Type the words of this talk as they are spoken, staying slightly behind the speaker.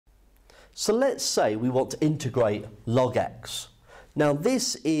So let's say we want to integrate log x. Now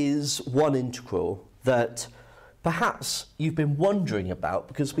this is one integral that perhaps you've been wondering about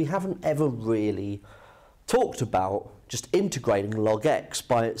because we haven't ever really talked about just integrating log x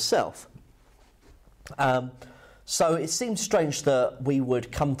by itself. So it seems strange that we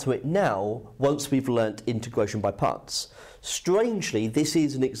would come to it now once we've learnt integration by parts. Strangely, this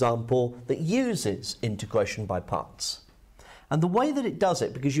is an example that uses integration by parts. And the way that it does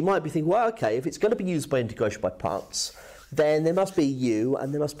it, because you might be thinking, well, okay, if it's going to be used by integration by parts, then there must be u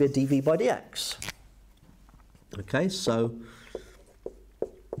and there must be a dv by dx. Okay, so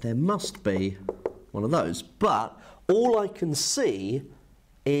there must be one of those. But all I can see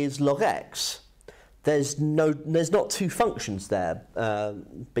is log x. There's not two functions there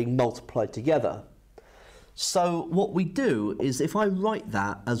being multiplied together. So what we do is if I write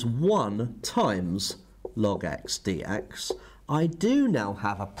that as 1 times log x dx, I do now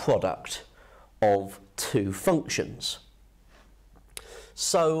have a product of two functions.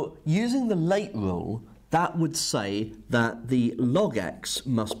 So using the late rule, that would say that the log x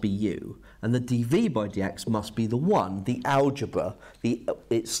must be u, and the dv by dx must be the 1, the algebra.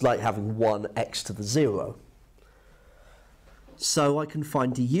 It's like having 1 x to the 0. So I can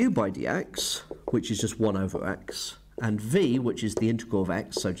find du by dx, which is just 1 over x, and v, which is the integral of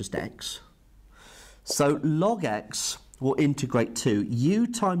x, so just x. So log x will integrate to u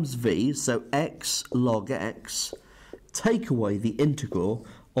times v, so x log x, take away the integral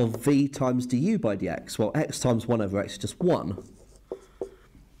of v times du by dx. Well, x times 1 over x is just 1.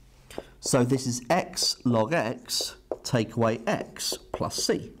 So this is x log x, take away x plus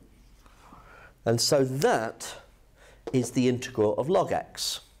c. And so that is the integral of log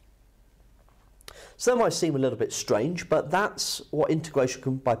x. So that might seem a little bit strange, but that's what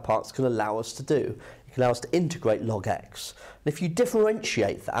integration by parts can allow us to do. It can allow us to integrate log x. And if you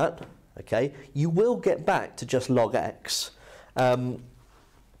differentiate that, okay, you will get back to just log x.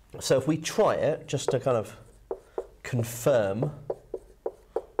 So if we try it, just to kind of confirm,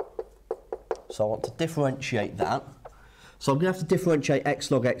 so I want to differentiate that. So I'm going to have to differentiate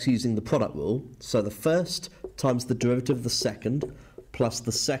x log x using the product rule. So the first times the derivative of the second plus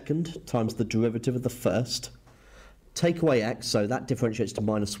the second times the derivative of the first. Take away x, so that differentiates to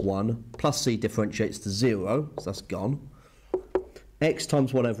 -1, plus c differentiates to 0, so that's gone. X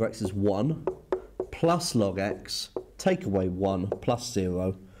times 1 over x is 1, plus log x, take away 1, plus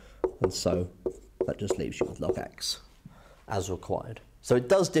 0, and so that just leaves you with log x as required. So it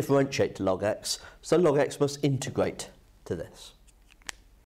does differentiate to log x, so log x must integrate to this.